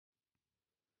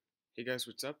Hey guys,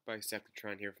 what's up?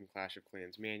 Bisectatron here from Clash of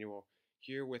Clans Manual,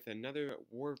 here with another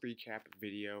war recap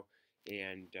video,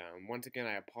 and once again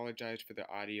I apologize for the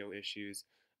audio issues,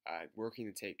 working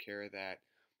to take care of that,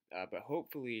 but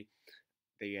hopefully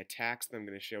the attacks that I'm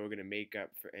going to show are going to make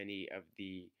up for any of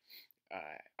the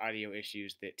audio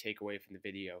issues that take away from the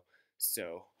video.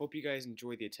 So, hope you guys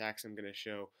enjoy the attacks I'm going to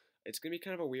show. It's going to be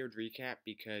kind of a weird recap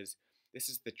because this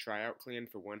is the tryout clan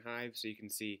for OneHive, so you can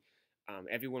see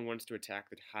everyone wants to attack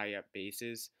the high up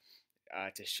bases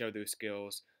to show their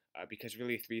skills because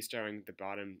really 3-starring the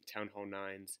bottom Town Hall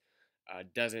 9s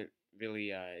doesn't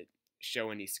really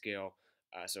show any skill.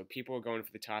 So people are going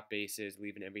for the top bases,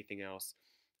 leaving everything else.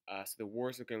 So the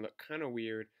wars are going to look kind of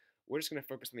weird. We're just going to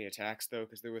focus on the attacks though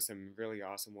because there were some really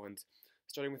awesome ones.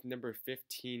 Starting with number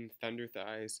 15, Thunder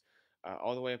Thighs,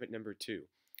 all the way up at number 2.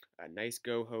 Nice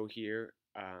go-ho here.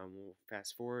 We'll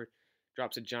fast forward.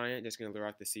 Drops a giant, just going to lure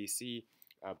out the CC.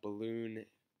 Balloon,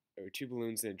 or 2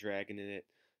 balloons and a dragon in it.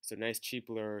 So nice cheap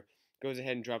lure. Goes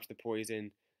ahead and drops the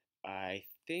poison. I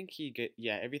think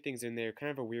yeah, everything's in there.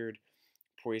 Kind of a weird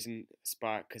poison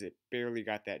spot because it barely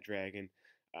got that dragon.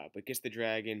 But gets the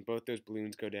dragon. Both those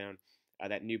balloons go down.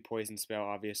 That new poison spell,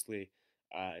 obviously,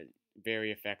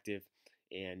 very effective.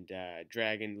 And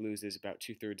dragon loses about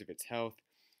 2/3 of its health.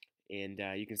 And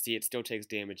you can see it still takes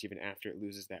damage even after it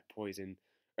loses that poison,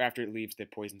 or after it leaves the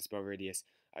poison spell radius.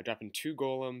 Dropping 2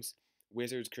 golems,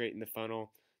 wizards creating the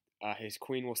funnel. His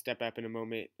queen will step up in a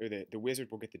moment, or the wizard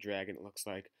will get the dragon, it looks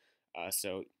like.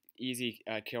 So easy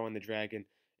kill on the dragon,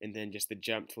 and then just the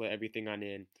jump to let everything on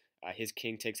in. His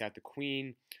king takes out the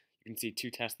queen. You can see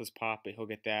 2 Teslas pop, but he'll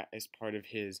get that as part of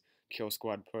his kill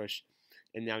squad push.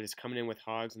 And now just coming in with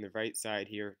hogs on the right side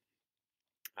here.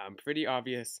 Pretty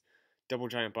obvious double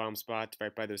giant bomb spots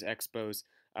right by those expos,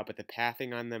 but the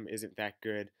pathing on them isn't that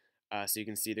good. So you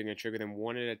can see they're going to trigger them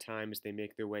one at a time as they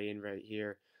make their way in right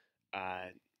here.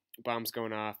 Bombs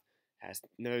going off. Has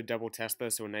another double Tesla,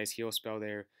 so a nice heal spell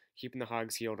there. Keeping the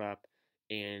hogs healed up.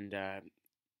 And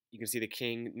you can see the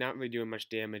king not really doing much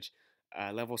damage.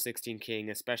 Level 16 king,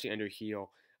 especially under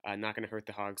heal, not going to hurt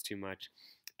the hogs too much.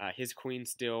 His queen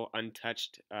still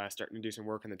untouched, starting to do some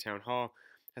work on the town hall.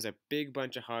 Has a big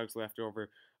bunch of hogs left over.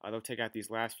 They'll take out these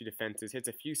last few defenses. Hits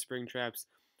a few spring traps.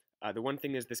 The one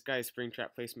thing is this guy's spring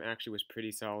trap placement actually was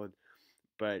pretty solid,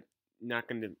 but not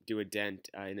going to do a dent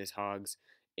in his hogs,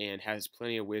 and has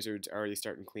plenty of wizards already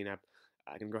starting to clean up.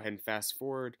 I can go ahead and fast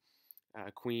forward.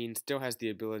 Queen still has the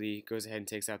ability, goes ahead and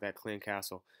takes out that clan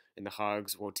castle, and the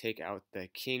hogs will take out the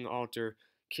king altar.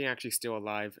 King actually still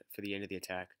alive for the end of the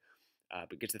attack,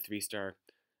 but gets a 3-star.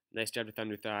 Nice job to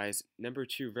Thunder Thighs. Number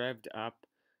 2 revved up.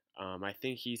 I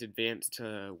think he's advanced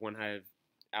to OneHive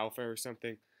Alpha or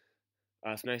something.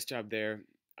 So nice job there.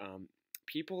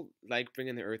 People like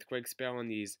bringing the Earthquake spell on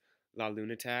these La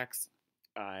Luna attacks.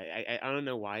 I don't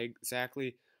know why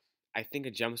exactly. I think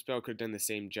a jump spell could have done the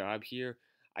same job here.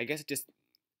 I guess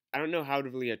I don't know how to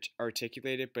really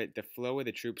articulate it, but the flow of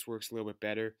the troops works a little bit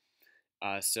better.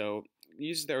 So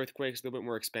uses the Earthquakes, a little bit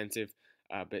more expensive,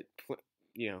 but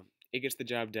it gets the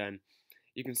job done.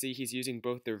 You can see he's using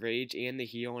both the Rage and the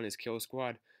Heal on his kill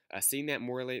squad. Seeing that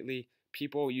more lately.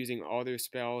 People using all their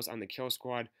spells on the kill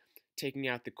squad, taking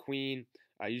out the queen,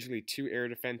 usually 2 air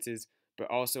defenses, but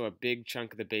also a big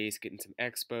chunk of the base, getting some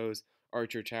expos,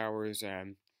 archer towers. I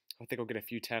think I'll get a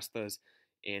few Teslas,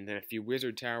 and then a few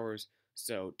wizard towers.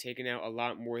 So taking out a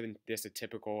lot more than just a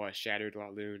typical shattered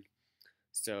Laloon.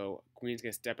 So queen's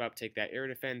going to step up, take that air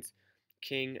defense.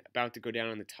 King about to go down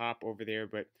on the top over there,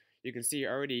 but you can see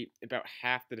already about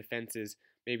half the defenses,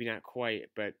 maybe not quite,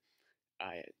 but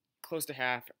close to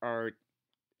half are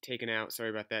taken out. Sorry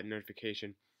about that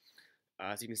notification.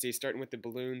 So you can see, starting with the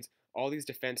balloons, all these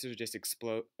defenses are just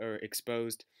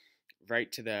exposed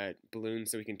right to the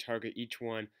balloons, so we can target each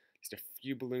one. Just a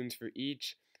few balloons for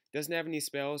each. Doesn't have any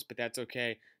spells, but that's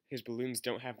okay. His balloons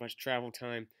don't have much travel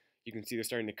time. You can see they're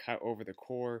starting to cut over the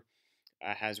core.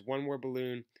 Has 1 more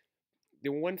balloon. The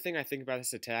one thing I think about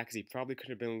this attack is he probably could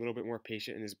have been a little bit more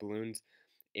patient in his balloons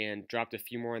and dropped a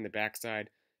few more on the backside.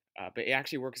 But it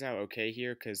actually works out okay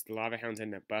here because the lava hounds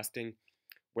end up busting.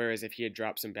 Whereas if he had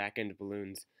dropped some back end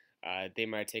balloons, they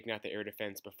might have taken out the air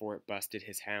defense before it busted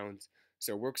his hounds.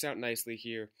 So it works out nicely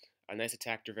here. A nice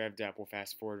attack to revved up. We'll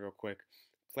fast forward real quick.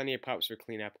 Plenty of pups for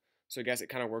cleanup. So I guess it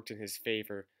kind of worked in his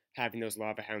favor, having those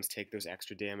lava hounds take those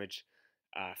extra damage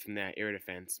from that air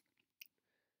defense.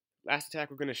 Last attack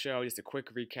we're going to show, just a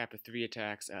quick recap of 3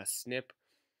 attacks. Snip,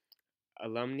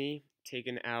 Alumni,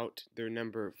 taking out their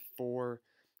number 4.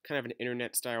 Kind of an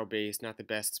internet style base, not the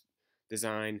best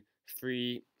design.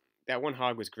 Free. That one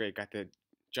hog was great. Got the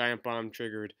giant bomb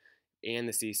triggered and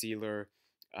the CC lure.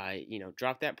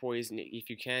 drop that poison if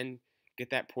you can. Get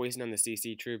that poison on the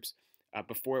CC troops.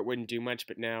 Before it wouldn't do much,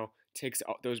 but now takes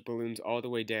those balloons all the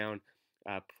way down.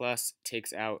 Plus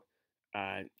takes out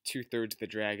 2/3 of the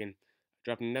dragon.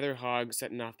 Dropping another hog,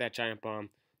 setting off that giant bomb.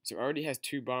 So it already has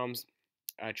 2 bombs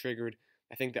triggered.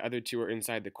 I think the other 2 are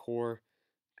inside the core.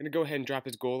 Gonna go ahead and drop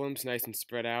his golems nice and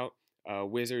spread out.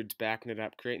 Wizards backing it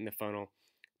up, creating the funnel.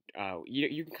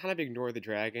 You can kind of ignore the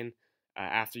dragon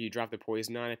after you drop the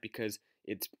poison on it because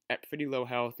it's at pretty low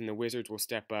health and the wizards will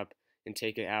step up and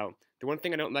take it out. The one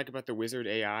thing I don't like about the wizard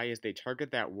AI is they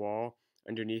target that wall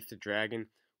underneath the dragon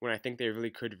when I think they really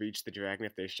could reach the dragon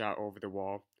if they shot over the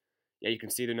wall. Yeah, you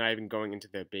can see they're not even going into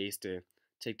the base to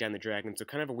take down the dragon, so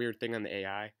kind of a weird thing on the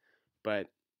AI. But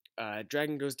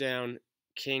dragon goes down,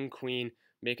 king, queen,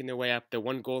 making their way up. The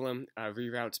one golem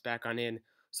reroutes back on in,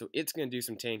 so it's going to do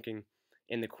some tanking.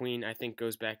 And the queen, I think,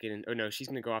 goes back in. Oh, no, she's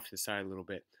going to go off to the side a little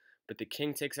bit. But the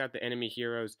king takes out the enemy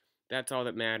heroes. That's all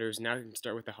that matters. Now he can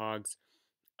start with the hogs.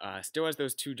 Still has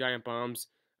those 2 giant bombs,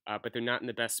 but they're not in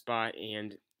the best spot,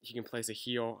 and he can place a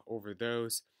heal over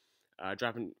those.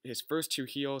 Dropping his first 2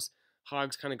 heals.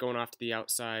 Hogs kind of going off to the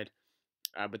outside,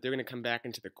 but they're going to come back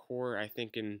into the core, I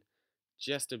think, in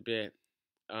just a bit.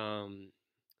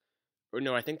 Or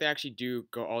no, I think they actually do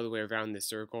go all the way around this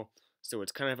circle, so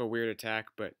it's kind of a weird attack,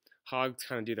 but hogs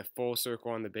kind of do the full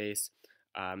circle on the base.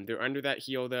 They're under that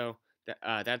heal, though.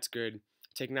 That's good.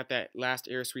 Taking out that last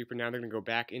air sweeper, now they're going to go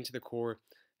back into the core.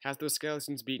 Has those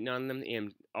skeletons beaten on them,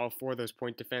 and all 4 of those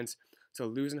point defense, so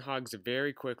losing hogs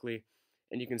very quickly.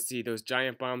 And you can see those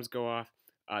giant bombs go off.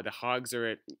 The hogs are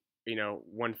at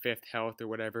 1/5 health or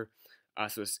whatever.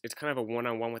 So it's kind of a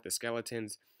one-on-one with the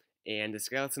skeletons. And the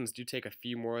skeletons do take a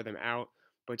few more of them out,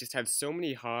 but just had so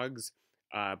many hogs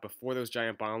before those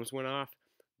giant bombs went off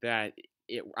that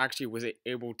it actually was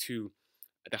able to,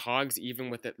 the hogs, even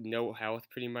with no health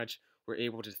pretty much, were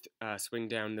able to swing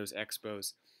down those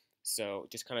expos. So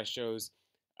just kind of shows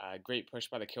great push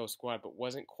by the kill squad, but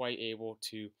wasn't quite able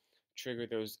to trigger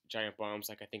those giant bombs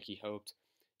like I think he hoped.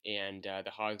 And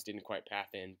the hogs didn't quite path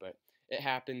in, but it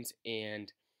happens,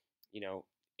 and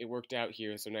it worked out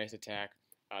here. So nice attack.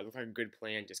 Looked like a good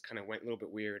plan, just kind of went a little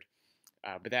bit weird.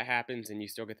 But that happens, and you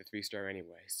still get the 3-star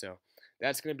anyway. So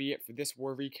that's going to be it for this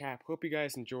war recap. Hope you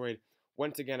guys enjoyed.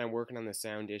 Once again, I'm working on the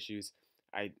sound issues.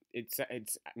 I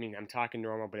mean, I'm talking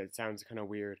normal, but it sounds kind of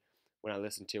weird when I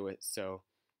listen to it. So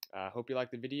hope you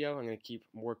liked the video. I'm going to keep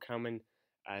more coming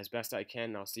as best I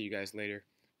can. I'll see you guys later.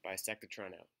 Bye,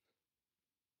 Sectatron out.